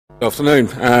Good afternoon.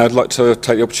 I'd like to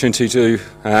take the opportunity to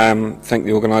thank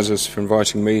the organisers for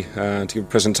inviting me to give a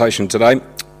presentation today.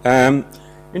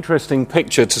 Interesting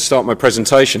picture to start my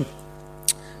presentation.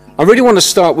 I really want to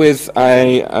start with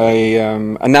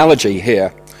an analogy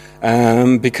here,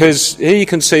 because here you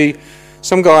can see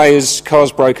some guy, his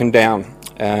car's broken down.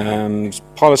 He's a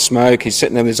pile of smoke, he's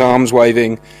sitting there with his arms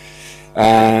waving.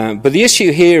 But the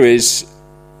issue here is,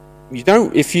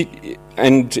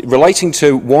 and relating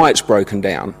to why it's broken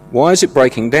down. Why is it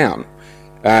breaking down?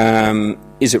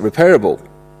 Is it repairable?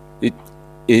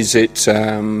 Is it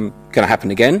going to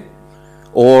happen again?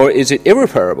 Or is it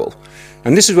irreparable?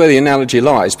 And this is where the analogy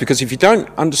lies, because if you don't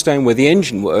understand where the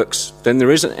engine works, then there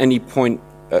isn't any point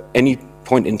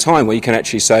in time where you can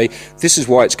actually say, this is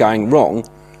why it's going wrong,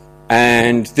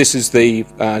 and this is the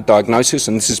diagnosis,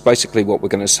 and this is basically what we're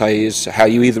going to say is how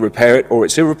you either repair it or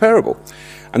it's irreparable.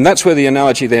 And that's where the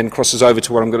analogy then crosses over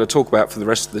to what I'm going to talk about for the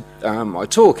rest of my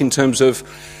talk, in terms of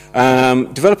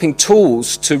developing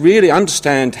tools to really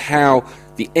understand how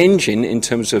the engine, in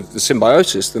terms of the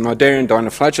symbiosis, the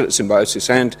cnidarian-dinoflagellate symbiosis,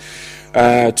 and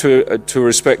to a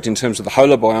respect in terms of the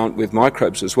holobiont with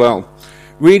microbes as well,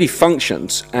 really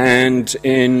functions. And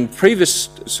in previous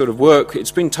sort of work,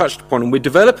 it's been touched upon, and we're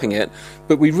developing it,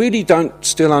 but we really don't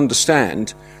still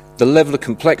understand the level of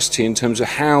complexity in terms of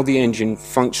how the engine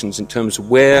functions, in terms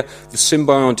of where the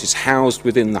symbiont is housed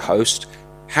within the host,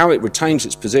 how it retains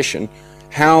its position,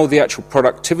 how the actual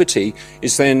productivity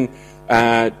is then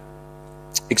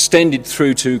extended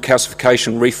through to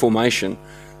calcification, reformation,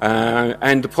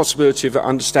 and the possibility of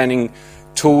understanding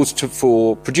tools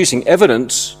for producing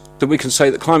evidence that we can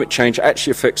say that climate change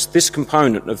actually affects this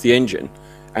component of the engine,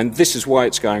 and this is why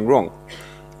it's going wrong.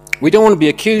 We don't want to be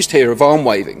accused here of arm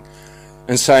waving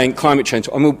and saying climate change.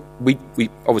 I mean, we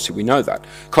obviously we know that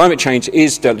climate change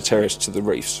is deleterious to the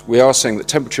reefs. We are saying that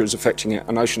temperature is affecting it,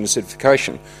 and ocean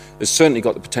acidification has certainly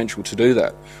got the potential to do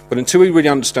that. But until we really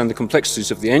understand the complexities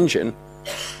of the engine,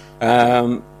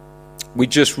 we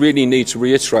just really need to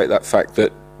reiterate that fact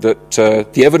that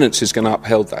the evidence is going to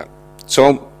uphold that.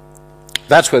 So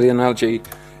that's where the analogy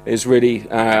is really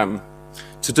to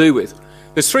do with.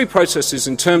 There's three processes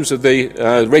in terms of the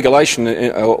regulation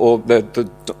or the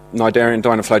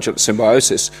cnidarian-dinoflagellate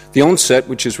symbiosis. The onset,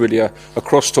 which is really a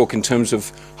crosstalk in terms of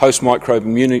host microbe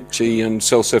immunity and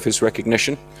cell surface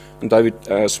recognition, and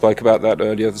David spoke about that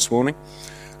earlier this morning.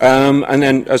 And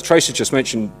then, as Tracy just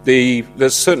mentioned,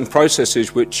 there's certain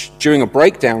processes which, during a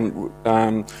breakdown,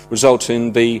 result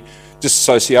in the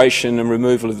dissociation and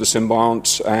removal of the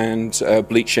symbionts and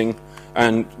bleaching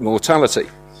and mortality.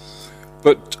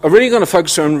 But I'm really going to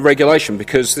focus on regulation,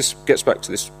 because this gets back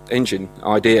to this engine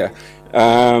idea.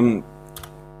 And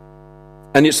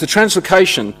it's the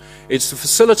translocation, it's the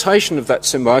facilitation of that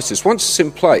symbiosis. Once it's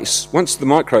in place, once the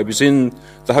microbe is in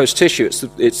the host tissue, it's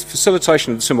the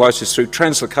facilitation of the symbiosis through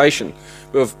translocation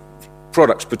of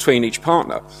products between each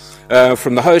partner.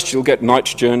 From the host, you'll get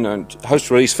nitrogen and host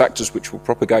release factors, which will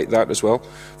propagate that as well,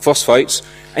 phosphates,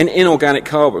 and inorganic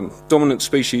carbon. Dominant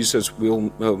species, as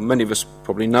many of us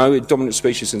probably know, dominant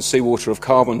species in seawater of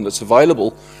carbon that's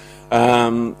available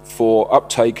for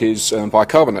uptake is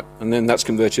bicarbonate, and then that's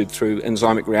converted through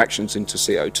enzymic reactions into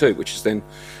CO2, which is then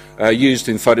used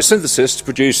in photosynthesis to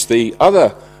produce the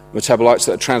other metabolites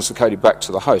that are translocated back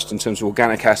to the host in terms of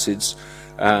organic acids,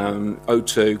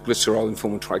 O2, glycerol in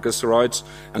form of triglycerides,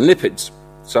 and lipids.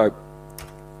 So,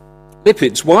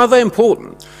 lipids, why are they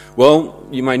important? Well,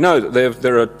 you may know that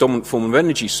they're a dominant form of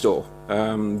energy store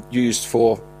used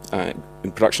for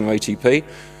in production of ATP.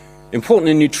 Important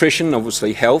in nutrition,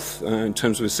 obviously health, in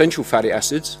terms of essential fatty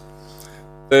acids.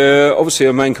 They're obviously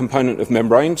a main component of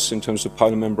membranes, in terms of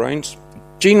polar membranes.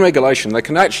 Gene regulation, they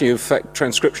can actually affect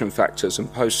transcription factors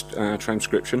and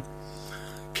post-transcription.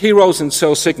 Key roles in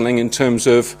cell signaling in terms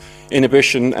of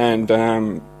inhibition and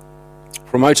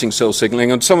promoting cell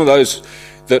signaling, and some of those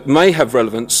that may have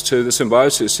relevance to the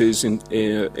symbiosis is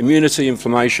immunity,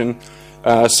 inflammation,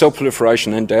 cell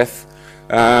proliferation and death,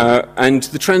 and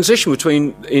the transition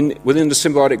within the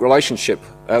symbiotic relationship,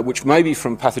 which may be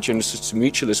from pathogenesis to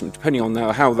mutualism, depending on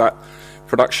how that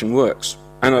production works,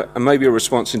 and maybe a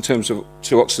response in terms of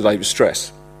to oxidative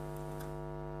stress.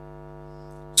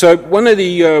 So one of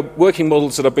the working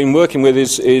models that I've been working with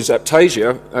is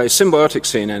Aptasia, a symbiotic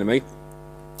sea anemone,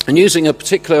 and using a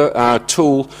particular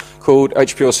tool called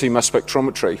HPLC mass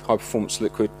spectrometry, high performance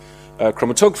liquid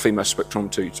chromatography mass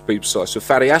spectrometry to be precise, of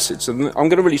fatty acids. And I'm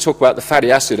going to really talk about the fatty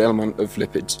acid element of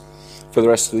lipids for the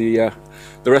rest of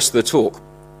the talk.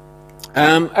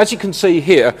 As you can see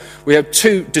here, we have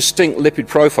two distinct lipid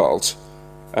profiles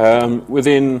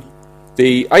within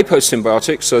the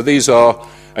aposymbiotic. So these are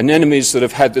anemones that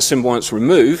have had the symbionts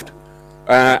removed,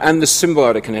 and the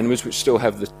symbiotic anemones, which still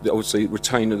have obviously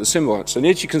retained the symbionts. And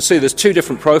as you can see, there's two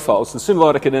different profiles. The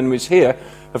symbiotic anemones here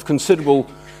have considerable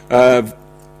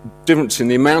difference in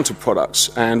the amount of products,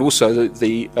 and also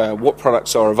what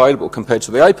products are available compared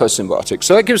to the aposymbiotic.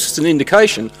 So that gives us an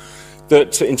indication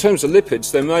that in terms of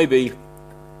lipids, there may be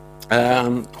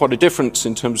quite a difference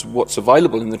in terms of what's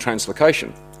available in the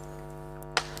translocation.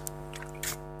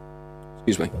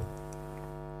 Excuse me.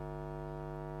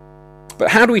 But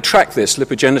how do we track this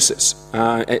lipogenesis?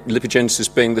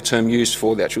 Lipogenesis being the term used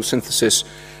for the actual synthesis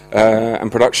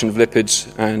and production of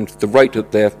lipids and the rate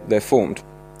that they're formed.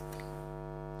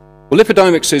 Well,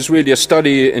 lipidomics is really a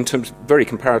study in terms very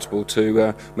comparable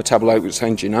to metabolomics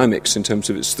and genomics in terms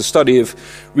of it's the study of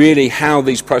really how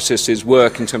these processes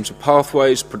work in terms of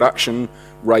pathways, production,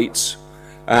 rates.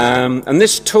 And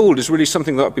this tool is really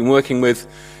something that I've been working with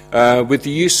the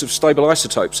use of stable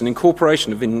isotopes and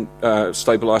incorporation of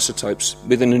stable isotopes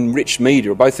within enriched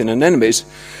media, both in anemones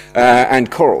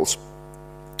and corals,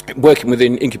 working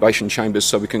within incubation chambers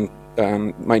so we can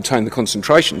maintain the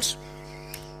concentrations.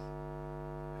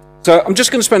 So I'm just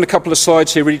going to spend a couple of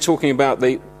slides here really talking about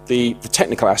the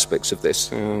technical aspects of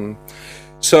this.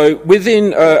 So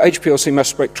within HPLC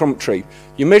mass spectrometry,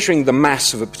 you're measuring the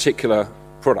mass of a particular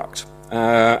product,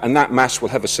 and that mass will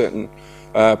have a certain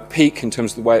peak in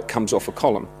terms of the way it comes off a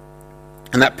column.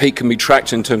 And that peak can be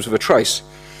tracked in terms of a trace.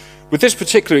 With this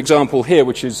particular example here,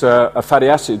 which is a fatty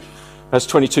acid, has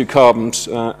 22 carbons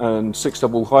and 6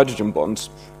 double hydrogen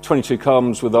bonds. 22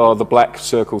 carbons with the black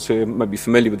circles here, you may be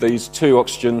familiar with these, 2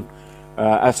 oxygen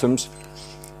atoms.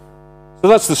 So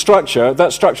that's the structure.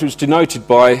 That structure is denoted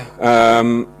by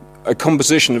a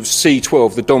composition of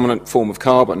C12, the dominant form of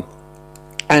carbon,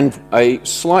 and a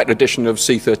slight addition of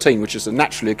C13, which is a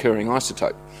naturally occurring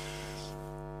isotope.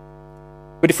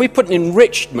 But if we put an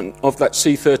enrichment of that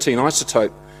C13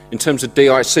 isotope in terms of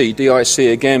DIC, DIC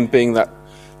again being that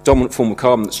dominant form of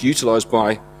carbon that's utilised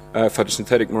by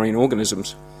photosynthetic marine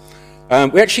organisms,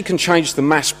 we actually can change the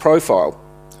mass profile.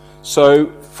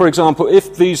 So, for example,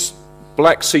 if these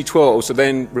black C12s are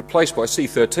then replaced by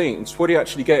C13s, what you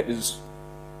actually get is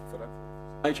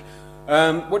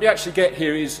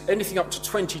anything up to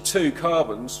 22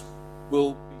 carbons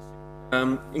will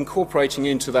be incorporating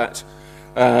into that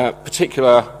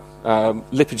particular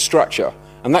lipid structure,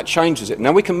 and that changes it.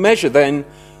 Now we can measure then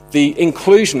the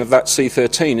inclusion of that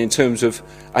C13 in terms of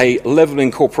a level of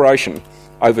incorporation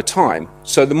over time.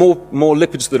 So the more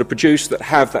lipids that are produced that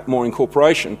have that more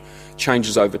incorporation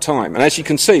changes over time. And as you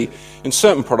can see, in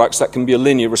certain products that can be a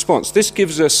linear response. This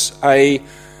gives us a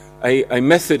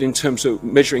method in terms of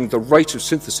measuring the rate of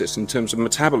synthesis in terms of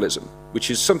metabolism,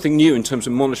 which is something new in terms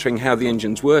of monitoring how the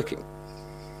engine's working.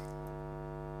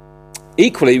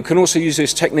 Equally, we can also use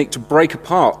this technique to break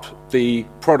apart the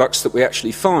products that we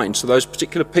actually find. So those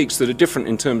particular peaks that are different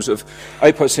in terms of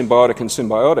aposymbiotic and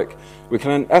symbiotic, we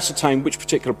can ascertain which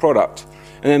particular product.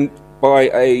 And then by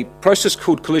a process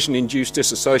called collision-induced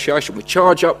dissociation, we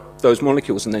charge up those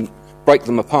molecules and then break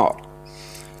them apart.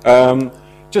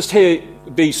 Just here,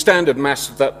 the standard mass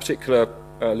of that particular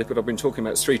lipid I've been talking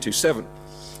about is 327.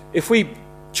 If we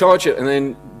charge it and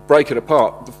then break it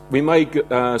apart, we may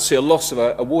see a loss of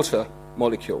a water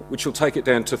molecule, which will take it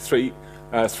down to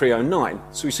 309.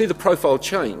 So we see the profile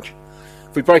change.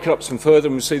 If we break it up some further,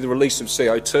 we see the release of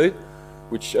CO2,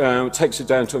 which takes it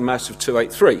down to a mass of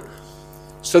 283.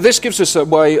 So this gives us a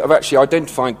way of actually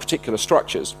identifying particular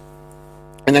structures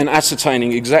and then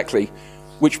ascertaining exactly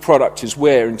which product is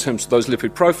where in terms of those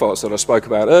lipid profiles that I spoke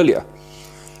about earlier.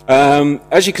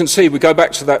 As you can see, we go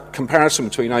back to that comparison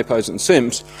between APOs and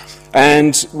SIMS,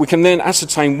 and we can then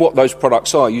ascertain what those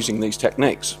products are using these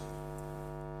techniques.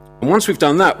 And once we've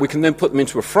done that, we can then put them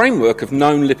into a framework of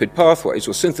known lipid pathways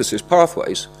or synthesis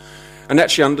pathways and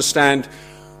actually understand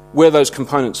where those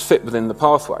components fit within the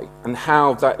pathway and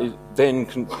how that then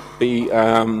can be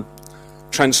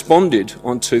transponded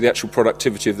onto the actual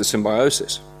productivity of the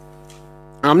symbiosis.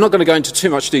 I'm not going to go into too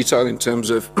much detail in terms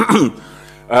of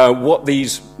what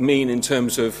these mean in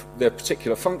terms of their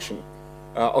particular function.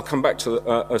 I'll come back to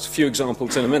a few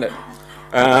examples in a minute.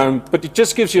 But it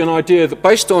just gives you an idea that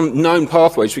based on known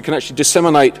pathways, we can actually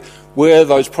disseminate where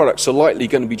those products are likely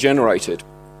going to be generated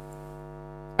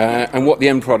and what the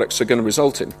end products are going to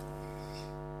result in.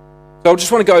 So I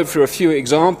just want to go through a few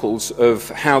examples of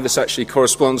how this actually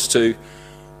corresponds to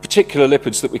particular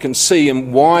lipids that we can see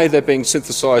and why they're being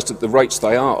synthesized at the rates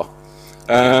they are.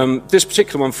 This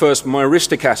particular one first,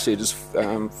 myristic acid, is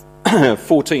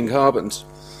 14 carbons.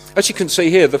 As you can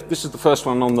see here, this is the first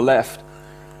one on the left.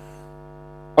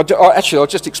 I'll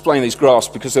just explain these graphs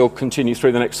because they'll continue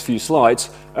through the next few slides.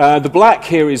 The black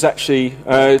here is actually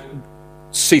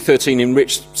C13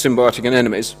 enriched symbiotic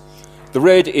anemones. The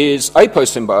red is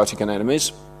aposymbiotic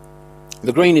anemones.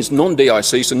 The green is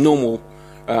non-DIC, so normal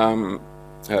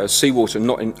seawater,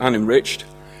 not unenriched.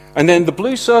 And then the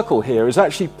blue circle here is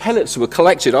actually pellets that were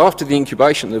collected after the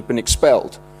incubation that have been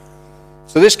expelled.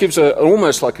 So this gives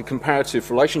almost like a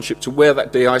comparative relationship to where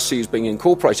that DIC is being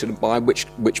incorporated and by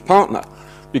which partner,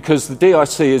 because the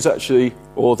DIC is actually,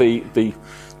 or the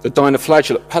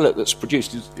dinoflagellate pellet that's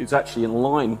produced is actually in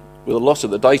line with a lot of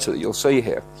the data that you'll see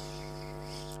here.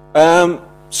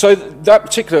 So that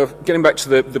particular, getting back to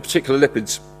the particular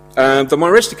lipids, the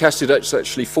myristic acid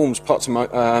actually forms parts of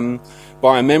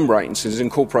biomembranes, is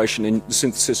incorporation in the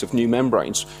synthesis of new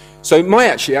membranes. So it may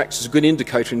actually act as a good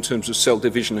indicator in terms of cell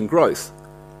division and growth.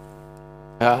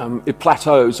 It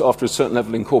plateaus after a certain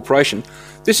level of incorporation.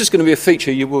 This is going to be a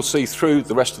feature you will see through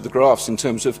the rest of the graphs in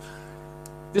terms of,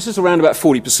 this is around about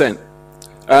 40%.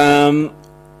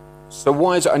 So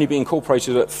why is it only being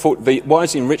incorporated at why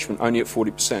is the enrichment only at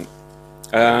 40%?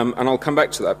 And I'll come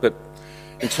back to that, but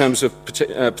in terms of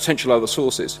potential other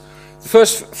sources. The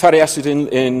first fatty acid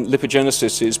in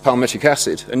lipogenesis is palmitic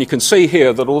acid, and you can see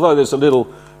here that although there's a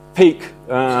little peak,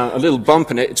 a little bump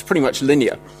in it, it's pretty much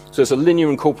linear. So there's a linear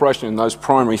incorporation in those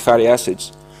primary fatty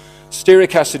acids.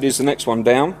 Stearic acid is the next one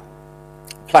down,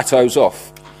 plateaus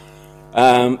off,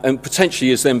 and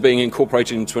potentially is then being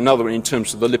incorporated into another in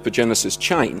terms of the lipogenesis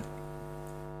chain.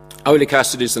 Oleic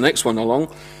acid is the next one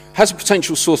along, has a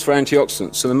potential source for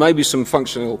antioxidants, so there may be some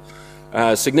functional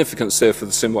significance there for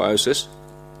the symbiosis.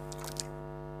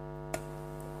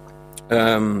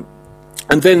 And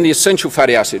then the essential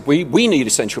fatty acid. We need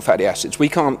essential fatty acids. We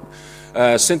can't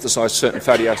synthesize certain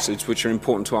fatty acids which are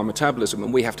important to our metabolism,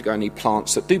 and we have to go and eat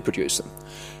plants that do produce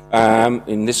them.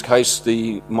 In this case,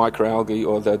 the microalgae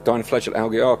or the dinoflagellate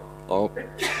algae are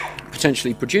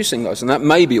potentially producing those, and that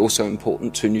may be also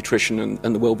important to nutrition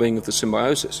and the well-being of the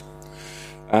symbiosis.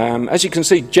 As you can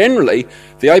see, generally,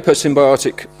 the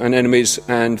aposymbiotic anemones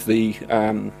and the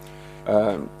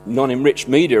non-enriched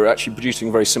media are actually producing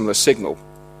a very similar signal,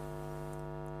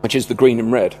 which is the green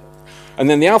and red. And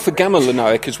then the alpha-gamma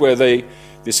linoic is where the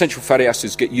essential fatty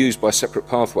acids get used by separate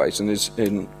pathways and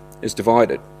is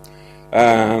divided.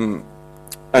 And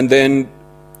then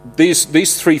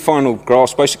these three final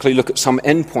graphs basically look at some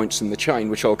endpoints in the chain,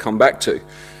 which I'll come back to.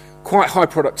 Quite high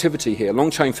productivity here,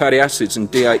 long-chain fatty acids and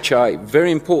DHA,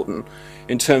 very important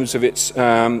in terms of its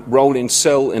role in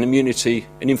cell and immunity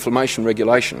and inflammation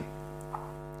regulation.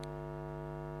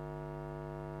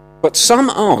 But some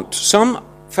aren't. Some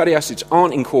fatty acids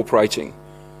aren't incorporating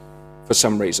for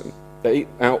some reason.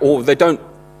 Or they don't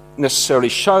necessarily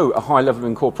show a high level of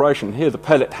incorporation. Here the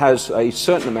pellet has a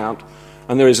certain amount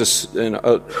and there is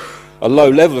a low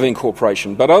level of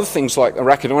incorporation. But other things like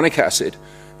arachidonic acid,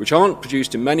 which aren't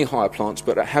produced in many higher plants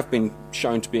but have been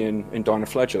shown to be in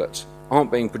dinoflagellates,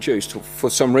 aren't being produced for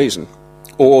some reason.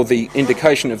 Or the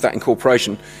indication of that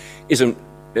incorporation isn't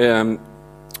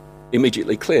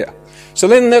immediately clear. So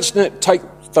then let's take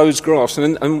those graphs,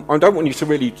 and I don't want you to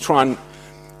really try and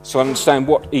understand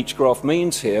what each graph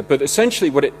means here, but essentially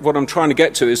what I'm trying to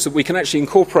get to is that we can actually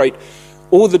incorporate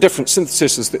all the different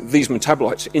syntheses of these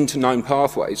metabolites into known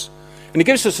pathways. And it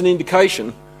gives us an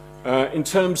indication in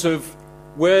terms of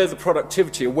where the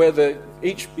productivity, or where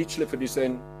each lipid is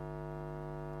then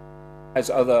has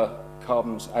other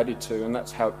carbons added to, and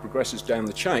that's how it progresses down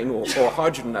the chain, or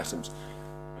hydrogen atoms.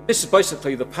 And this is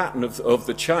basically the pattern of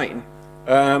the chain.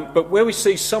 But where we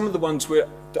see some of the ones that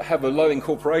have a low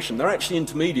incorporation, they're actually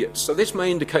intermediates. So this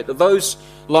may indicate that those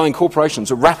low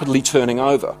incorporations are rapidly turning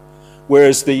over,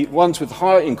 whereas the ones with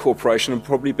higher incorporation are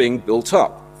probably being built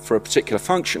up for a particular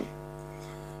function.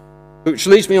 Which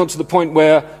leads me on to the point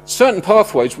where certain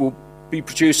pathways will be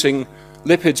producing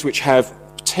lipids which have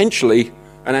potentially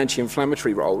an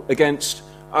anti-inflammatory role against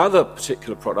other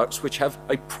particular products which have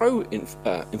a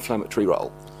pro-inflammatory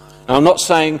role. Now, I'm not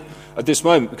saying at this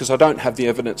moment, because I don't have the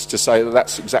evidence to say that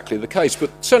that's exactly the case, but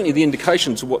certainly the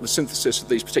indications of what the synthesis of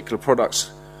these particular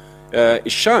products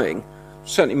is showing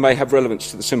certainly may have relevance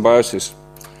to the symbiosis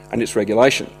and its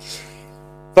regulation.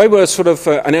 They were sort of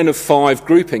an N of 5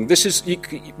 grouping.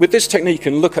 With this technique, you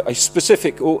can look at a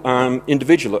specific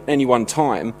individual at any one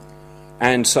time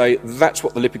and say that's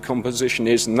what the lipid composition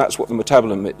is and that's what the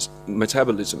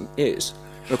metabolism is.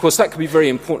 And of course, that could be very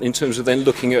important in terms of then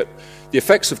looking at the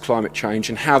effects of climate change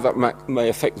and how that may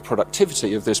affect the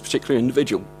productivity of this particular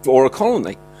individual or a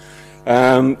colony.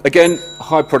 Again,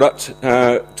 high product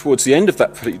towards the end of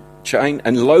that chain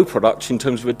and low product in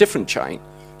terms of a different chain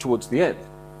towards the end.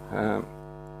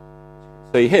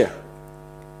 See here.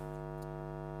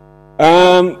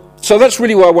 So that's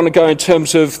really where I want to go in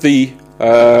terms of the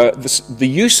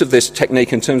use of this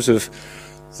technique in terms of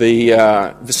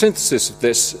the synthesis of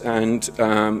this and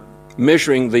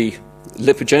measuring the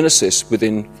lipogenesis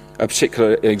within a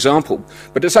particular example.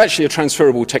 But it's actually a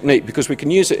transferable technique because we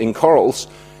can use it in corals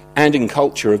and in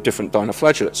culture of different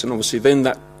dinoflagellates. And obviously then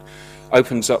that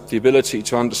opens up the ability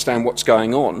to understand what's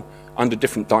going on under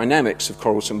different dynamics of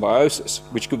coral symbiosis,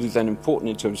 which could be then important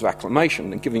in terms of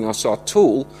acclimation and giving us our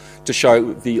tool to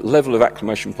show the level of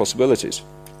acclimation possibilities.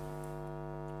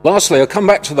 Lastly, I'll come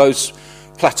back to those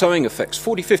plateauing effects.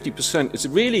 40–50% is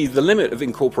really the limit of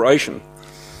incorporation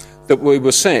that we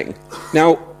were seeing.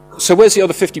 Now, so where's the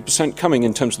other 50% coming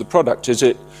in terms of the product? Is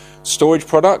it storage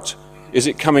product? Is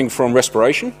it coming from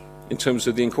respiration in terms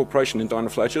of the incorporation in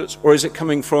dinoflagellates? Or is it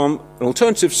coming from an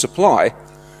alternative supply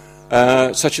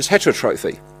such as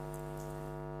heterotrophy?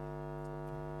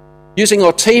 Using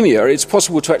Artemia, it's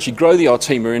possible to actually grow the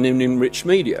Artemia in an enriched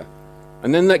media.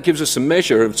 And then that gives us a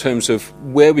measure in terms of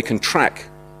where we can track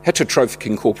heterotrophic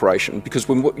incorporation, because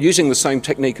we're using the same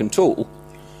technique and tool,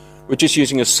 we're just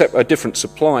using a different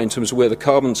supply in terms of where the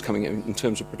carbon's coming in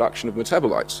terms of production of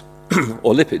metabolites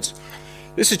or lipids.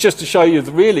 This is just to show you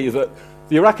really that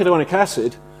the arachidonic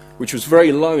acid, which was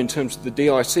very low in terms of the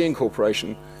DIC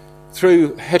incorporation,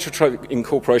 through heterotrophic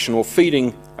incorporation or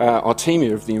feeding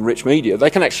Artemia of the enriched media, they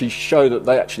can actually show that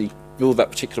they actually build that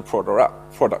particular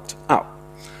product up.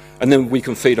 And then we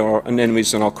can feed our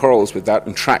anemones and our corals with that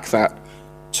and track that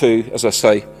to, as I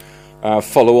say,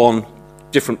 follow on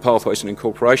different pathways in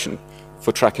incorporation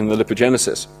for tracking the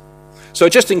lipogenesis. So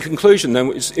just in conclusion then,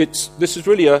 this is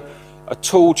really a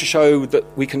tool to show that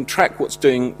we can track what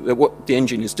the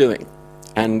engine is doing,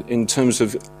 and in terms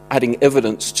of adding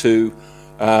evidence to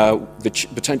the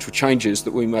potential changes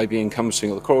that we may be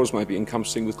encompassing, or the corals may be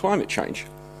encompassing with climate change.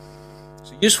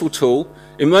 It's a useful tool.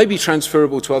 It may be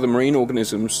transferable to other marine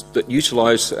organisms that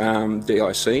utilise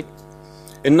DIC.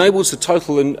 It enables the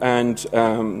total and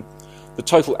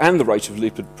the rate of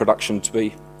lipid production to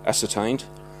be ascertained,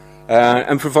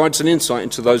 and provides an insight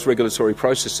into those regulatory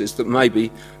processes that may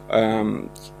be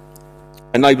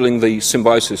enabling the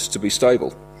symbiosis to be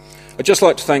stable. I'd just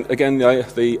like to thank again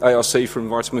the ARC for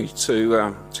inviting me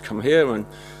to come here, and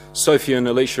Sophie and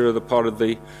Alicia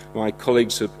are my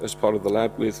colleagues as part of the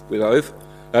lab with Ove.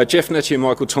 Jeff Nettie and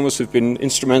Michael Thomas have been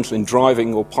instrumental in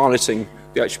driving or piloting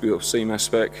the HBLC mass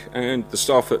spec, and the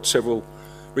staff at several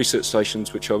research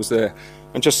stations which I was there.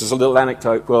 And just as a little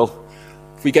anecdote, well,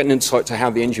 if we get an insight to how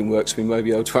the engine works, we may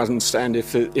be able to understand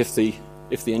if the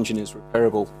engine is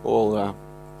repairable or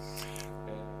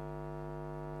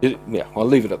yeah, I'll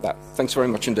leave it at that. Thanks very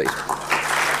much indeed.